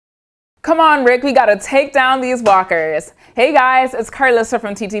Come on, Rick, we gotta take down these walkers. Hey guys, it's Carlissa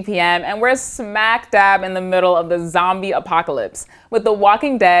from TTPM, and we're smack dab in the middle of the zombie apocalypse with The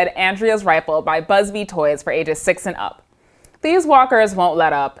Walking Dead, Andrea's Rifle by BuzzFeed Toys for ages 6 and up. These walkers won't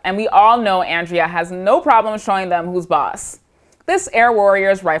let up, and we all know Andrea has no problem showing them who's boss. This Air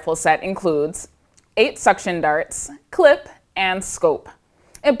Warriors rifle set includes 8 suction darts, clip, and scope.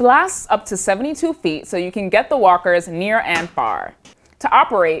 It blasts up to 72 feet so you can get the walkers near and far. To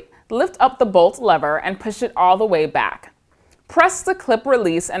operate, lift up the bolt lever and push it all the way back. Press the clip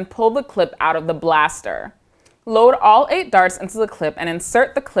release and pull the clip out of the blaster. Load all 8 darts into the clip and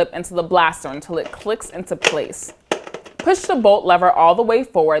insert the clip into the blaster until it clicks into place. Push the bolt lever all the way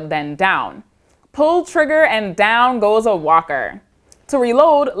forward, then down. Pull trigger and down goes a walker. To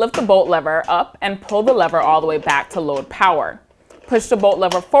reload, lift the bolt lever up and pull the lever all the way back to load power. Push the bolt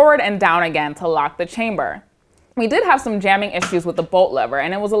lever forward and down again to lock the chamber. We did have some jamming issues with the bolt lever,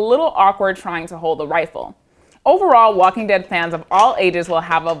 and it was a little awkward trying to hold the rifle. Overall, Walking Dead fans of all ages will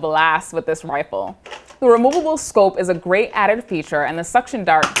have a blast with this rifle. The removable scope is a great added feature, and the suction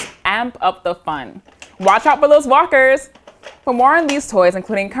darts amp up the fun. Watch out for those walkers! For more on these toys,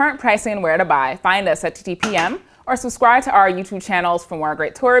 including current pricing and where to buy, find us at TTPM or subscribe to our YouTube channels for more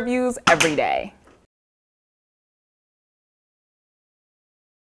great toy reviews every day.